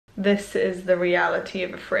This is the reality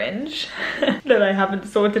of a fringe that I haven't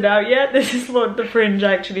sorted out yet. This is what the fringe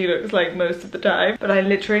actually looks like most of the time. But I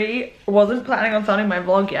literally wasn't planning on starting my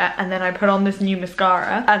vlog yet, and then I put on this new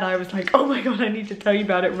mascara and I was like, oh my god, I need to tell you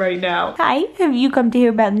about it right now. Hi, have you come to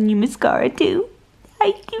hear about the new mascara too?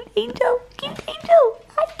 Hi, cute angel. Cute angel.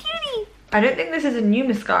 Hi, cutie. I don't think this is a new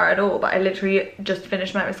mascara at all, but I literally just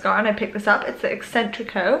finished my mascara and I picked this up. It's the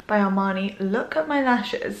Eccentrico by Armani. Look at my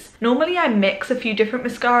lashes. Normally I mix a few different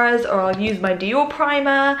mascaras, or I'll use my Dior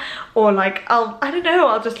primer, or like I don't know,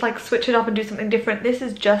 I'll just like switch it up and do something different. This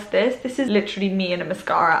is just this. This is literally me in a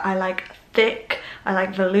mascara. I like thick, I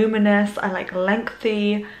like voluminous, I like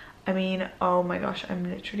lengthy. I mean, oh my gosh, I'm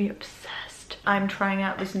literally obsessed. I'm trying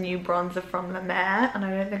out this new bronzer from Mer, and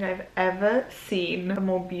I don't think I've ever seen a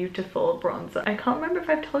more beautiful bronzer. I can't remember if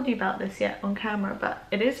I've told you about this yet on camera, but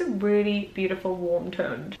it is a really beautiful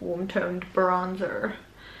warm-toned bronzer.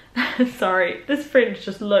 Sorry, this fringe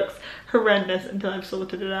just looks horrendous until I've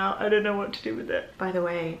sorted it out. I don't know what to do with it. By the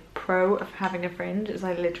way, pro of having a fringe is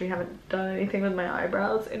I literally haven't done anything with my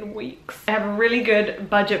eyebrows in weeks. I have a really good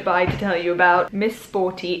budget buy to tell you about. Miss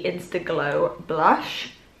Sporty Insta Glow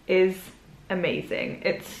blush is amazing.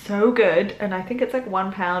 It's so good, and I think it's like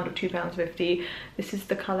 £1 or £2.50. This is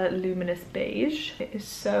the color Luminous Beige. It is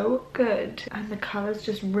so good, and the color's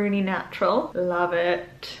just really natural. Love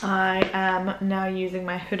it. I am now using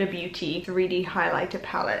my Huda Beauty 3D highlighter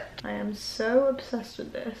palette. I am so obsessed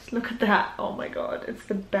with this. Look at that. Oh my god, it's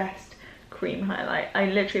the best cream highlight. I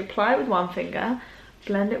literally apply it with one finger,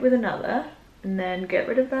 blend it with another, and then get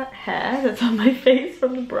rid of that hair that's on my face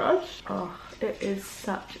from the brush. Oh, it is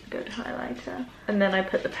such a good highlighter. And then I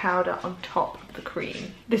put the powder on top of the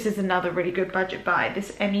cream. This is another really good budget buy.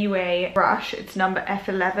 This MUA brush, it's number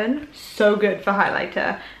F11. So good for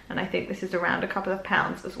highlighter. And I think this is around a couple of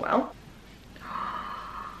pounds as well.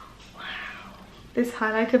 Wow. This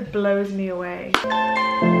highlighter blows me away.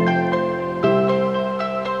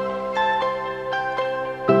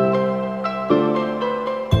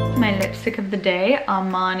 Lipstick of the day,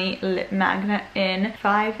 Armani Lip Magnet in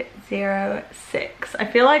 506. I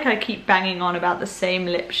feel like I keep banging on about the same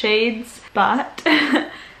lip shades, but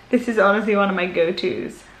this is honestly one of my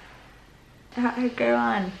go-tos. Go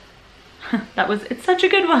on. It's such a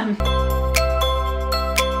good one.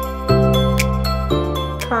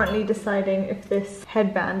 Currently deciding if this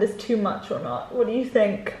headband is too much or not. What do you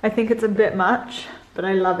think? I think it's a bit much, but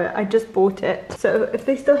I love it. I just bought it. So if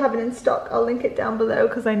they still have it in stock, I'll link it down below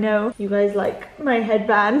because I know you guys like my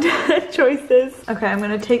headband choices. Okay, I'm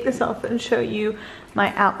gonna take this off and show you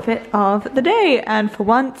my outfit of the day. And for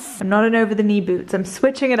once, I'm not in over the knee boots. I'm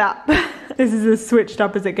switching it up. This is as switched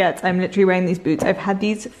up as it gets. I'm literally wearing these boots. I've had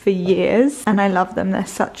these for years and I love them. They're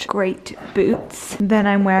such great boots. Then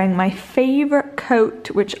I'm wearing my favorite coat,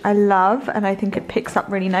 which I love, and I think it picks up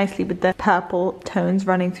really nicely with the purple tones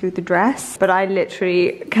running through the dress. But I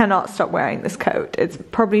literally cannot stop wearing this coat. It's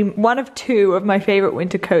probably one of two of my favorite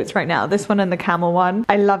winter coats right now. This one and the camel one.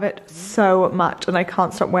 I love it so much and I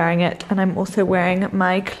can't stop wearing it. And I'm also wearing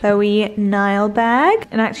my Chloe Nile bag.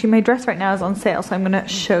 And actually my dress right now is on sale, so I'm gonna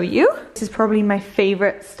show you. This is probably my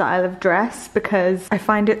favorite style of dress because I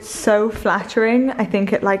find it so flattering. I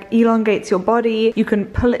think it like elongates your body. You can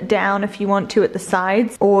pull it down if you want to at the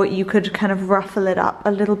sides, or you could kind of ruffle it up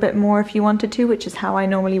a little bit more if you wanted to, which is how I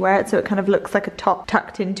normally wear it. So it kind of looks like a top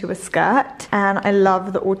tucked into a skirt. And I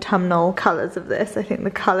love the autumnal colors of this. I think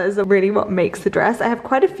the colors are really what makes the dress. I have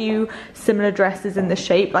quite a few similar dresses in the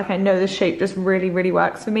shape. Like I know the shape just really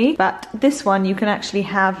works for me. But this one you can actually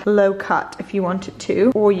have low cut if you wanted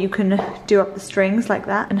to, or you can do up the strings like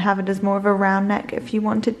that and have it as more of a round neck if you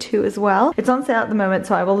wanted to as well. It's on sale at the moment,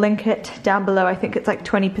 so I will link it down below. I think it's like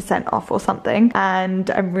 20% off or something, and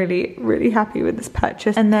I'm really happy with this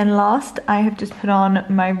purchase. And then last, I have just put on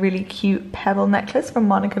my really cute pebble necklace from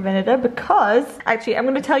Monica Vinader because, actually I'm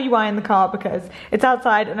going to tell you why in the car because it's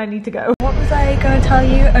outside and I need to go. What was I going to tell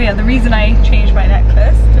you? Oh yeah, the reason I changed my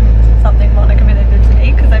necklace to something Monica Vinader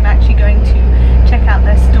today, because I'm actually going to check out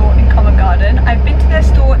their store in Covent Garden. I've been to their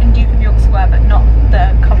store in Duke of York Square, but not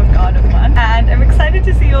the Covent Garden one. And I'm excited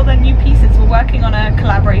to see all their new pieces. We're working on a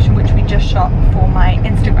collaboration which we just shot for my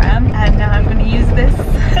Instagram, and now I'm going to use this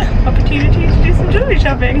opportunity to do some jewelry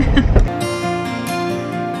shopping.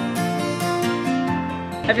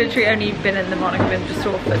 I've literally only been in the Monica Vinader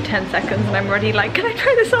store for 10 seconds and I'm already like, can I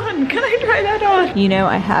try this on? Can I try that on? You know,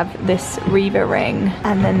 I have this Reva ring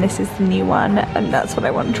and then this is the new one and that's what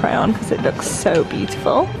I want to try on because it looks so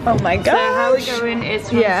beautiful. Oh my god. So how we going is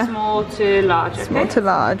from small to large, okay? Small to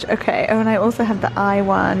large, okay. Oh, and I also have the eye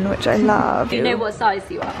one, which I love. Do you know what size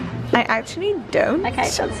you are? I actually don't. Okay,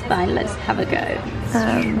 that's fine. Let's have a go.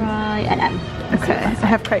 Try an M. Okay, I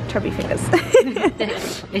have quite chubby fingers.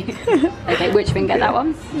 Okay, which finger? That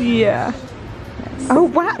one? Yeah. Oh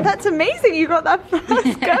wow, that's amazing! You got that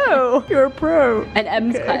first go. You're a pro. An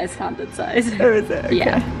M's quite a standard size. Oh, is it? Okay.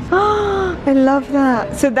 Yeah. I love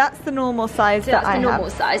that. So that's the normal size that I have. That's the normal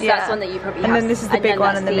size. Yeah. That's one that you probably have. And then this is the big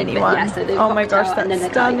one and the mini one. Yeah, so oh my gosh,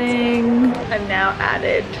 that's stunning. I've now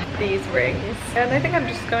added these rings. And I think I'm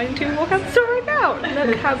just going to walk out the store right now.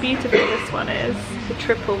 Look how beautiful this one is. The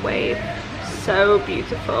triple wave. So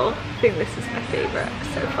beautiful. I think this is my favorite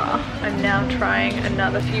so far. I'm now trying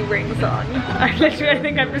another few rings on. I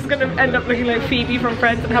think I'm just gonna end up looking like Phoebe from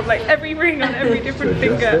Friends and have like every ring on every different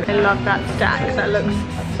finger. I love that stack. That looks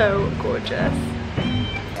so gorgeous.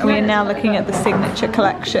 We are now looking at the signature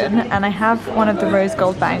collection and I have one of the rose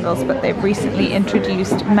gold bangles, but they've recently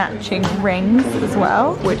introduced matching rings as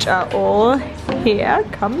well, which are all here.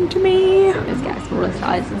 Come to me. Let's get a smaller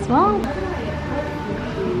size as well.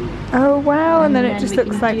 Oh wow, and then it just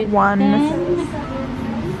looks like one.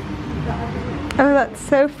 Oh, that's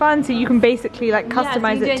so fun. So you can basically like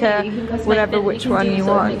customize it to whatever which one you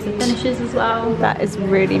want. Finishes as well. That is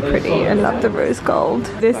really pretty. I love the rose gold.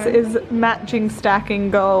 This is matching stacking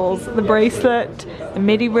goals. The bracelet, the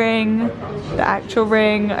midi ring, the actual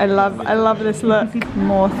ring. I love this look.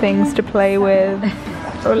 More things to play with.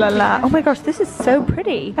 Oh la la. Oh my gosh, this is so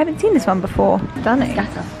pretty. I haven't seen this one before. Stunning.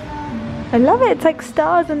 Scatter. I love it. It's like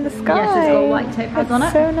stars in the sky. Yes, it's got white topaz on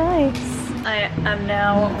it. So nice. I am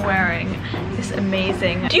now wearing this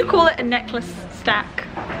amazing, do you call it a necklace stack?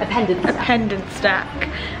 A pendant stack. A pendant stack.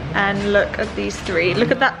 And look at these three. Look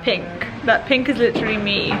at that pink. That pink is literally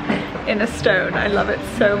me in a stone. I love it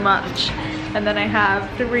so much. And then I have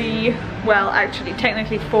three, well actually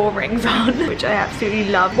technically 4 rings on, which I absolutely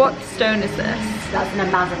love. What stone is this? That's an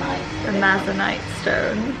amazonite. Amazonite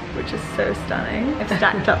stone, which is so stunning. I've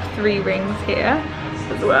stacked up 3 rings here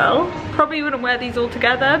as well. Probably wouldn't wear these all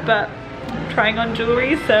together, but I'm trying on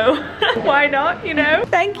jewelry, so why not, you know?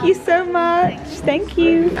 Thank you so much. Thank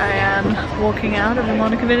you. I am walking out of the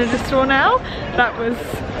Monica Vinader store now. That was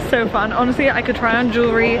so fun. Honestly, I could try on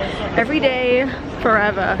jewelry every day,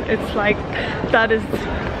 forever. It's like, that is,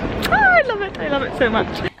 I love it. I love it so much.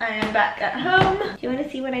 I am back at home. Do you want to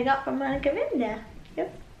see what I got from Monica Vinader?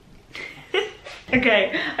 Yep.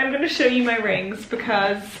 Okay, I'm going to show you my rings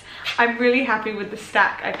because I'm really happy with the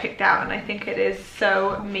stack I picked out and I think it is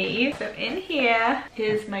so me. So in here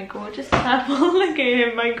is my gorgeous purple, look at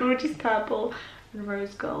him, my gorgeous purple and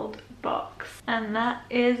rose gold box. And that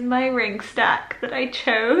is my ring stack that I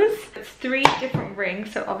chose. It's 3 different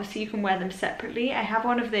rings, so obviously you can wear them separately. I have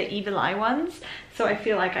one of the evil eye ones, so I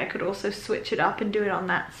feel like I could also switch it up and do it on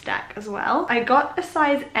that stack as well. I got a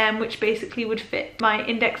size M, which basically would fit my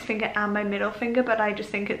index finger and my middle finger, but I just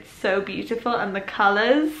think it's so beautiful and the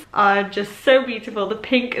colors are just so beautiful. The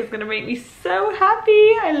pink is gonna make me so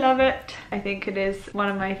happy. I love it. I think it is one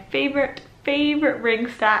of my favorite ring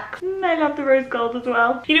stacks. I love the rose gold as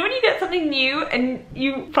well. You know when you get something new and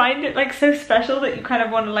you find it like so special that you kind of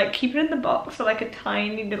want to like keep it in the box for like a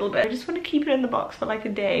tiny little bit. I just want to keep it in the box for like a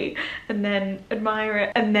day and then admire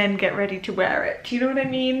it and then get ready to wear it. Do you know what I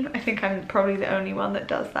mean? I think I'm probably the only one that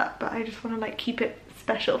does that, but I just want to like keep it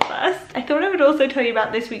special first. I thought I would also tell you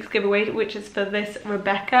about this week's giveaway, which is for this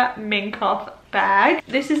Rebecca Minkoff bag.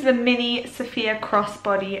 This is the mini Sophia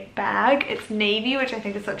crossbody bag. It's navy, which I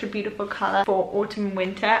think is such a beautiful color for autumn and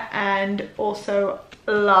winter, and also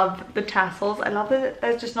love the tassels. I love that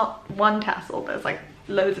there's just not one tassel, there's like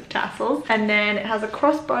loads of tassels. And then it has a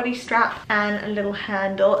crossbody strap and a little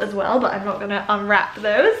handle as well, but I'm not gonna unwrap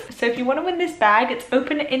those. So if you want to win this bag, it's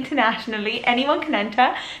open internationally, anyone can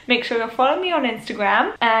enter. Make sure you're following me on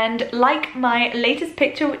Instagram and like my latest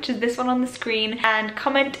picture, which is this one on the screen, and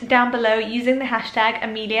comment down below using the hashtag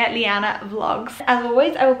Amelia Liana vlogs. As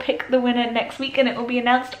always, I will pick the winner next week and it will be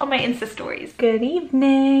announced on my Insta stories. Good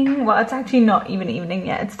evening. Well, it's actually not even evening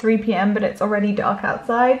yet. It's 3 p.m, but it's already dark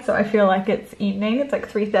outside, so I feel like it's evening. It's like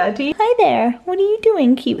 3:30. Hi there. What are you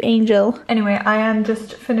doing, cute angel? Anyway, I am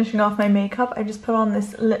just finishing off my makeup. I just put on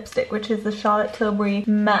this lipstick, which is the Charlotte Tilbury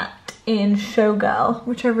matte in Showgirl,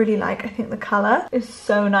 which I really like. I think the color is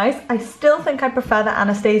so nice. I still think I prefer the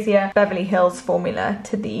Anastasia Beverly Hills formula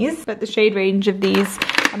to these, but the shade range of these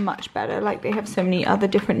are much better. Like, they have so many other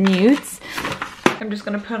different nudes. I'm just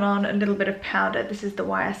gonna put on a little bit of powder. This is the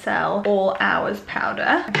YSL All Hours powder.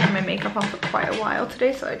 I've had my makeup on for quite a while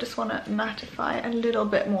today, so I just wanna mattify a little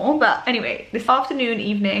bit more. But anyway, this afternoon,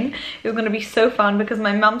 evening is gonna be so fun because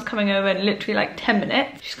my mum's coming over in literally like 10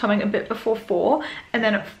 minutes. She's coming a bit before 4. And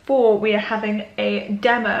then at 4, we are having a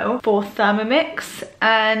demo for Thermomix.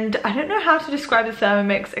 And I don't know how to describe the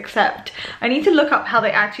Thermomix, except I need to look up how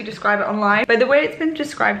they actually describe it online. But the way it's been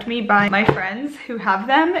described to me by my friends who have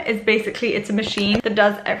them is basically it's a machine that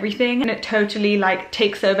does everything, and it totally like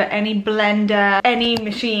takes over any blender, any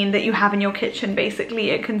machine that you have in your kitchen. Basically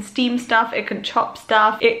it can steam stuff, it can chop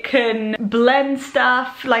stuff, it can blend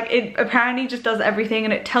stuff, like it apparently just does everything,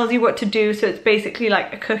 and it tells you what to do. So it's basically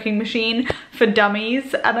like a cooking machine for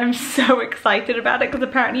dummies, and I'm so excited about it because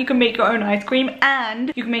apparently you can make your own ice cream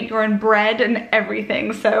and you can make your own bread and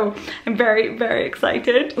everything. So I'm very, very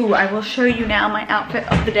excited. Ooh, I will show you now my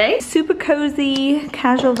outfit of the day. Super cozy,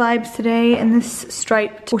 casual vibes today in this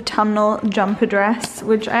striped autumnal jumper dress,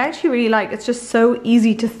 which I actually really like. It's just so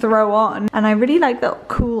easy to throw on, and I really like the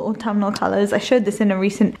cool autumnal colors. I showed this in a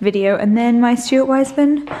recent video. And then my Stuart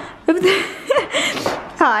Weitzman over there.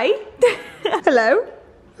 Hi. Hello.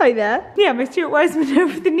 Hi there. Yeah, my Stuart Weitzman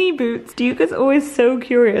over the knee boots. Duke always so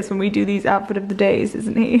curious when we do these outfit of the days,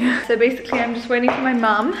 isn't he? So basically I'm just waiting for my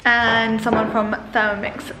mum and someone from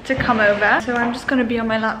Thermomix to come over. So I'm just gonna be on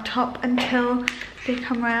my laptop until they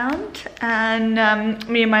come around, and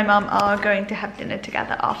me and my mum are going to have dinner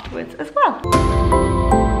together afterwards as well.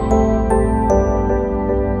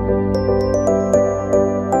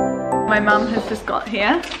 My mum has just got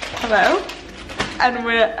here. Hello. And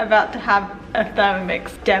we're about to have a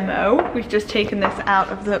Thermomix demo. We've just taken this out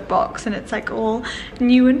of the box and it's like all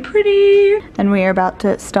new and pretty. And we are about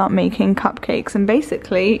to start making cupcakes, and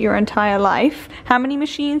basically your entire life. How many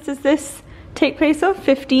machines does this take place of?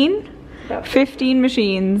 15? 15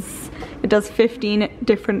 machines. It does 15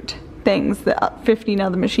 different things that 15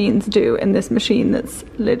 other machines do in this machine that's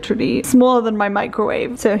literally smaller than my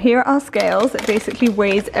microwave. So here are our scales. It basically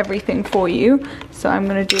weighs everything for you. So I'm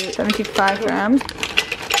gonna do 75 grams.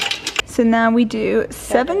 So now we do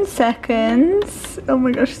 7 seconds. Oh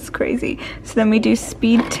my gosh, it's crazy. So then we do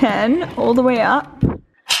speed 10 all the way up.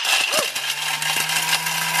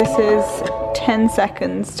 This is 10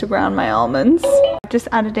 seconds to ground my almonds. I've just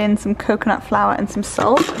added in some coconut flour and some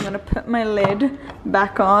salt. I'm gonna put my lid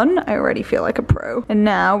back on. I already feel like a pro. And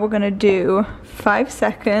now we're gonna do 5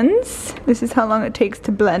 seconds. This is how long it takes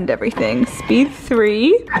to blend everything. Speed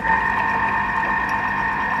 3.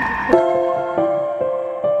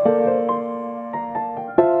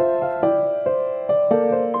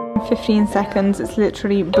 15 seconds, it's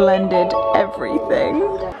literally blended everything.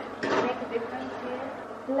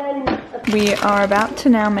 We are about to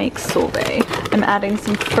now make sorbet. I'm adding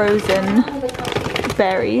some frozen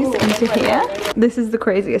berries into here. This is the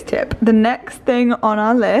craziest tip. The next thing on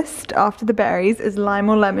our list after the berries is lime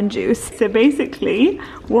or lemon juice. So basically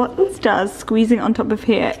what this does, squeezing on top of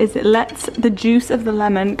here, is it lets the juice of the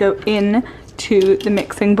lemon go in to the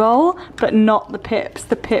mixing bowl, but not the pips.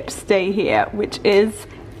 The pips stay here, which is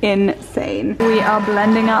insane. We are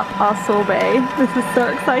blending up our sorbet. This is so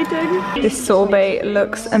exciting. This sorbet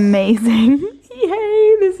looks amazing.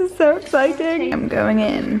 Yay, this is so exciting. I'm going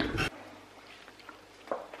in.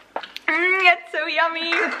 It's so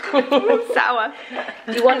yummy. Sour.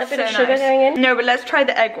 Do you want a bit of sugar going in? No, but let's try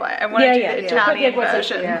the egg white. I want to do the Italian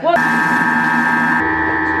version.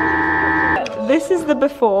 This is the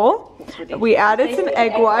before. We added some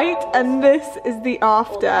egg white, and this is the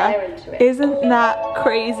after. Isn't that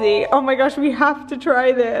crazy? Oh my gosh, we have to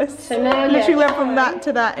try this. So now literally went from that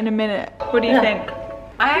to that in a minute. What do you think?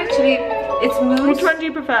 I actually, it's mousse. Which one do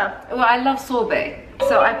you prefer? Well, I love sorbet,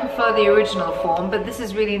 so I prefer the original form. But this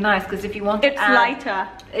is really nice because if you want to add, lighter.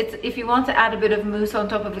 If you want to add a bit of mousse on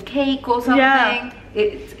top of a cake or something,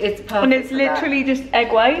 it's perfect. And it's literally just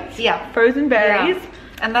egg whites, frozen berries. Yeah.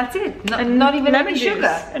 And that's it. Not even any sugar.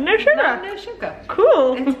 And no sugar. No sugar.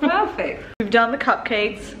 Cool. It's perfect. We've done the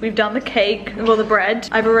cupcakes. We've done the cake. Well, the bread.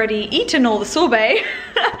 I've already eaten all the sorbet.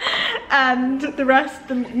 And the rest,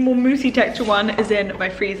 the more moussey texture one, is in my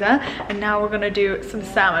freezer. And now we're gonna do some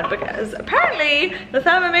salmon because apparently the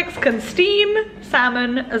Thermomix can steam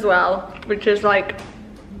salmon as well, which is like,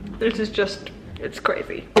 this is just, it's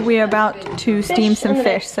crazy. We are about to steam some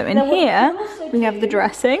fish. So in here we have the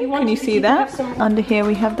dressing. Can you see that? Under here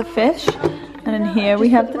we have the fish. And in here we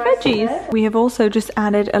have the veggies. We have also just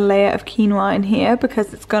added a layer of quinoa in here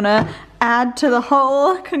because it's gonna add to the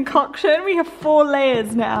whole concoction. We have 4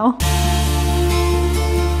 layers now.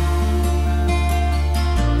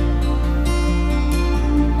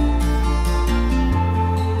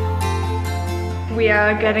 We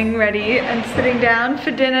are getting ready and sitting down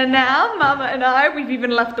for dinner now, Mama and I. We've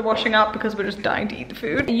even left the washing up because we're just dying to eat the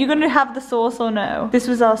food. Are you gonna have the sauce or no? This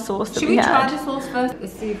was our sauce that we had. Should we try the sauce first?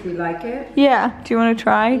 Let's see if we like it. Yeah, do you want to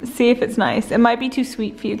try? See if it's nice. It might be too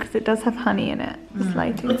sweet for you because it does have honey in it.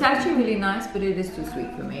 Slightly. It's actually really nice, but it is too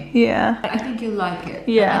sweet for me. Yeah. I think you'll like it.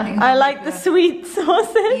 Yeah, I like the sweet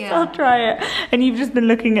sauces. Yeah. I'll try it. And you've just been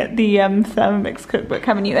looking at the Thermomix cookbook,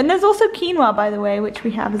 haven't you? And there's also quinoa, by the way, which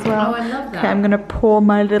we have as well. Oh, I love that. Okay, I'm gonna pour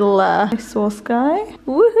my little sauce guy.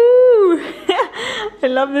 Woohoo! I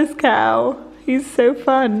love this cow. He's so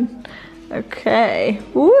fun. Okay.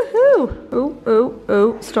 Woohoo! Ooh, ooh,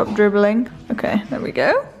 ooh. Stop dribbling. Okay, there we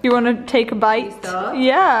go. You want to take a bite?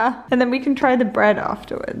 Yeah. And then we can try the bread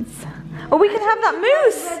afterwards. Or we can have that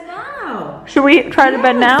mousse. Now. Should we try the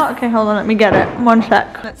bread now? Okay, hold on. Let me get it. One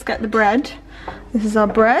sec. Let's get the bread. This is our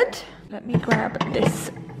bread. Let me grab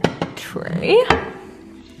this tray.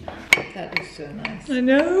 That is so nice. I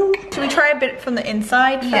know. Should we try a bit from the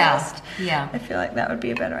inside first? Yeah. I feel like that would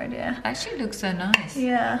be a better idea. Actually looks so nice.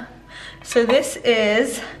 Yeah. So this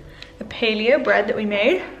is a paleo bread that we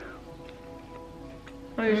made.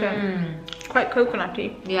 What do you say? Quite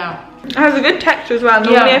coconutty. Yeah. It has a good texture as well.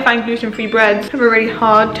 Normally I find gluten-free breads have a really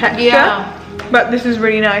hard texture. Yeah. But this is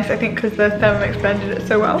really nice, I think, because the Thermomix blended it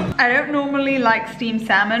so well. I don't normally like steamed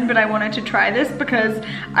salmon, but I wanted to try this because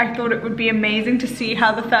I thought it would be amazing to see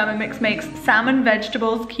how the Thermomix makes salmon,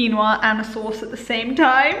 vegetables, quinoa, and a sauce at the same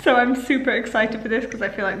time. So I'm super excited for this because I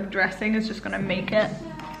feel like the dressing is just gonna make it.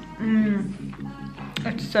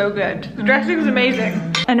 It's so good. The dressing is amazing.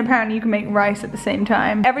 And apparently you can make rice at the same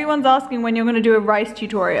time. Everyone's asking when you're gonna do a rice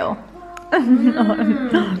tutorial.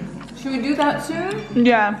 Should we do that soon?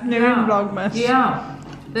 Yeah, maybe in Vlogmas. Yeah,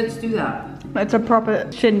 let's do that. It's a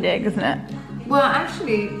proper shindig, isn't it? Well,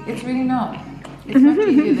 actually, it's really not. It's much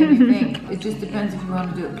easier than you think. It just depends if you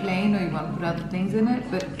want to do it plain or you want to put other things in it.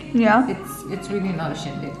 But yeah, it's really not a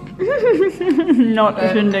shindig. Not a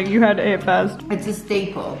shindig. You had it first. It's a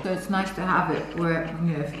staple, so it's nice to have it where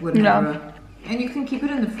whatever. Yeah. And you can keep it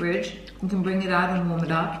in the fridge. You can bring it out and warm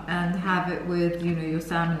it up and have it with your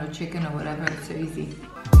salmon or chicken or whatever. It's so easy.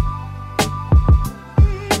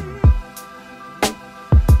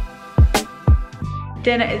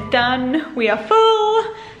 Dinner is done. We are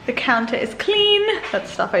full. The counter is clean. That's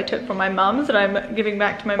stuff I took from my mum's that I'm giving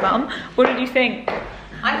back to my mum. What did you think?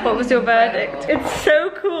 What was your verdict? It's so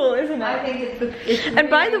cool, isn't it? I think it's and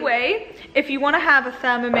by the way, if you want to have a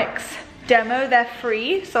Thermomix demo, they're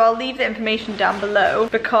free, so I'll leave the information down below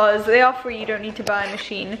because they are free. You don't need to buy a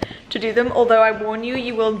machine to do them, although I warn you,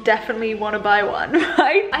 you will definitely want to buy one,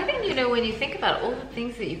 right? I think when you think about all the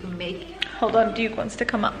things that you can make. Hold on, Duke wants to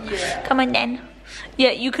come up. Yeah. Come on then.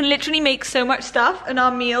 Yeah, you can literally make so much stuff, and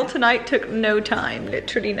our meal tonight took no time,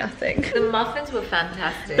 literally nothing. The muffins were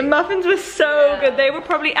fantastic. The muffins were so good. They were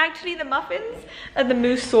probably actually the muffins and the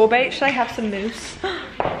mousse sorbet. Should I have some mousse?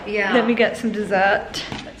 Yeah. Let me get some dessert.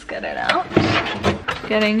 Let's get it out.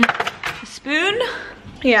 Getting a spoon.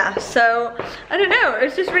 Yeah, so I don't know,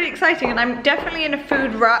 it's just really exciting, and I'm definitely in a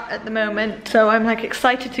food rut at the moment, so I'm like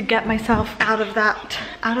excited to get myself out of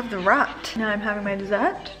the rut. Now I'm having my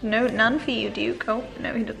dessert. No, none for you, Duke. Oh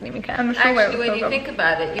no, he doesn't even care. Actually, when you think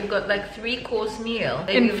about it, you've got like 3-course meal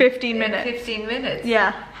in 15 minutes. In 15 minutes.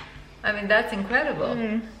 Yeah. I mean, that's incredible.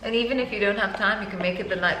 And even if you don't have time, you can make it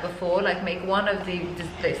the night before. Like make one of the,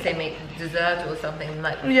 let's say make dessert or something the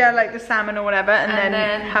night before. Yeah, like the salmon or whatever, and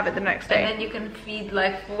then have it the next day. And then you can feed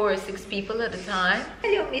like 4 or 6 people at a time.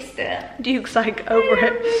 Hello, mister. Duke's like over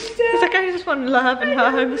it. He's like, I just want love and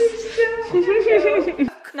hugs.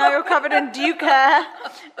 Now you're covered in Duke hair.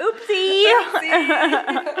 Oopsie.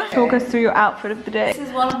 Talk us through your outfit of the day. This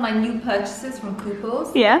is one of my new purchases from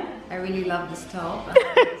Couples. Yeah. I really love this top.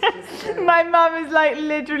 My mum is like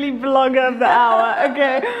literally vlogger of the hour.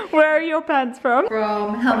 Okay, where are your pants from?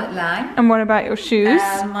 From Helmut Lang. And what about your shoes?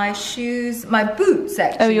 My shoes, my boots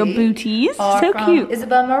actually. Oh, your booties. Are so from cute.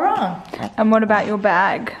 Isabel Marant. And what about your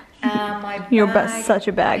bag? My bag. You're such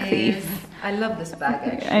a bag thief. I love this bag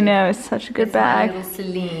actually. I know, it's such a good bag. My little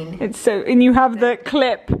Celine. It's so, and you have the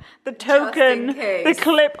clip, the token, the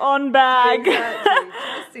clip-on bag. Exactly,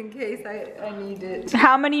 just in case I need it.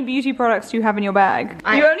 How many beauty products do you have in your bag?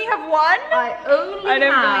 You only have one? I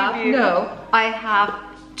don't believe you. No, I have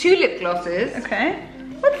 2 lip glosses. Okay.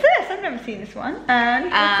 What's this? I've never seen this one.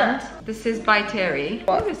 And this is by Terry.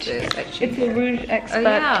 What is this actually? It's a Rouge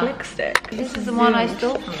Expert Click Stick. This is the one I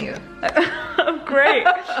stole from you. Oh, great.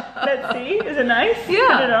 Let's see. Is it nice?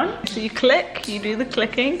 Yeah. Put it on. So you click, you do the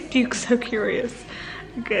clicking. Duke's so curious.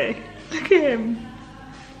 Okay. Look at him.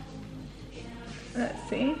 Let's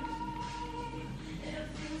see.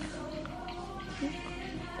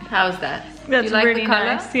 How's that? That's Do you like really the color?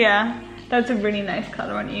 nice. Yeah, that's a really nice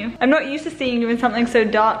color on you. I'm not used to seeing you in something so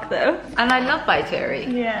dark though. And I love by Terry.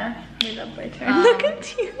 Yeah, we love by Terry. Look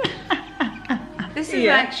at you. This is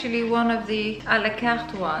actually one of the a la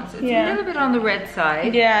carte ones. It's Yeah. a little bit on the red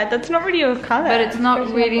side. Yeah, that's not really your color. But it's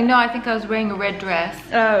not really, no, I think I was wearing a red dress.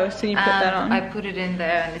 Oh, so you put that on. I put it in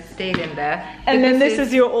there and it stayed in there. And then this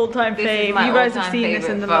is your all-time this fave. is my You guys have all-time seen this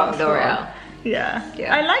in the favorite last from L'Oreal. one. Yeah.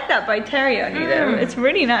 Yeah. I like that by Terry on you though. It's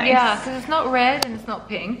really nice. Yeah, because it's not red and it's not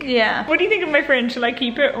pink. Yeah. What do you think of my fringe? Shall I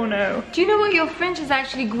keep it or no? Do you know what? Your fringe has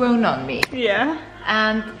actually grown on me. Yeah.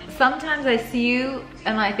 And sometimes I see you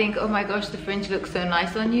and I think, oh my gosh, the fringe looks so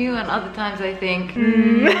nice on you. And other times I think,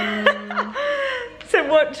 So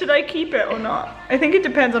what, should I keep it or not? I think it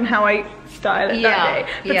depends on how I style it that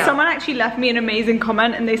day. But someone actually left me an amazing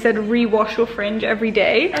comment and they said rewash your fringe every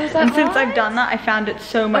day. And since I've done that, I found it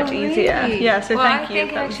so much easier. Yeah, so thank you. I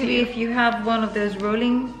think actually if you have one of those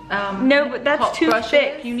rolling no, but that's hot too brushes.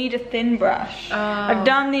 thick. You need a thin brush. I've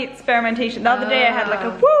done the experimentation. The other day I had like a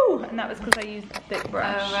woo, and that was because I used a thick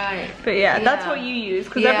brush. Oh, right. But yeah, that's what you use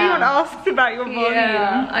because everyone asks about your volume.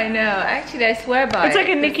 Yeah, I know. Actually, I swear by it. It's like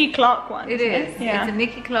a Nikki Clark one. It is. Yeah. It's a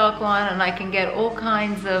Nikki Clark one, and I can get all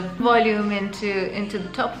kinds of volume into the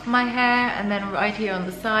top of my hair, and then right here on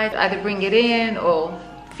the side, either bring it in or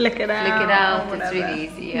flick it out. It's really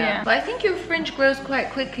easy. Yeah. But I think your fringe grows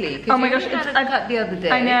quite quickly. Oh my gosh, I cut the other day.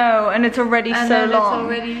 I know, and it's already so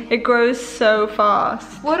long. It grows so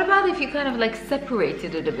fast. What about if you kind of like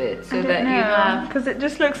separated it a bit so that you have? Because it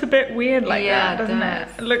just looks a bit weird like that, doesn't it?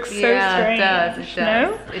 It looks so strange. Yeah, it does.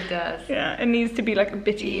 No? It does. Yeah, it needs to be like a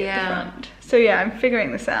bitty at the front. So yeah, I'm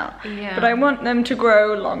figuring this out. Yeah. But I want them to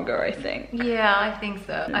grow longer, I think. Yeah, I think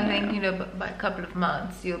so. I think, you know, by a couple of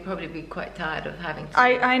months, you'll probably be quite tired of having to.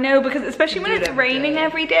 I know, because especially when it's raining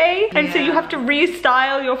every day, and so you have to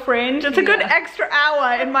restyle your fringe. It's a good extra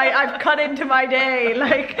hour in my, I've cut into my day,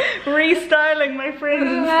 like restyling my fringe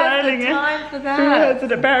and styling it. Who has the time for that? Who has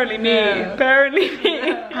it? Apparently me. No. Apparently me.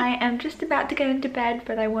 No. I am just about to go into bed,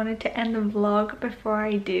 but I wanted to end the vlog before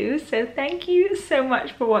I do. So thank you so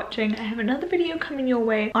much for watching. I have another video coming your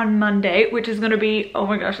way on Monday, which is going to be, oh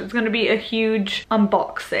my gosh, it's going to be a huge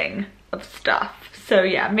unboxing of stuff. So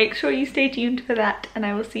yeah, make sure you stay tuned for that, and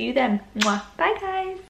I will see you then. Mwah. Bye guys.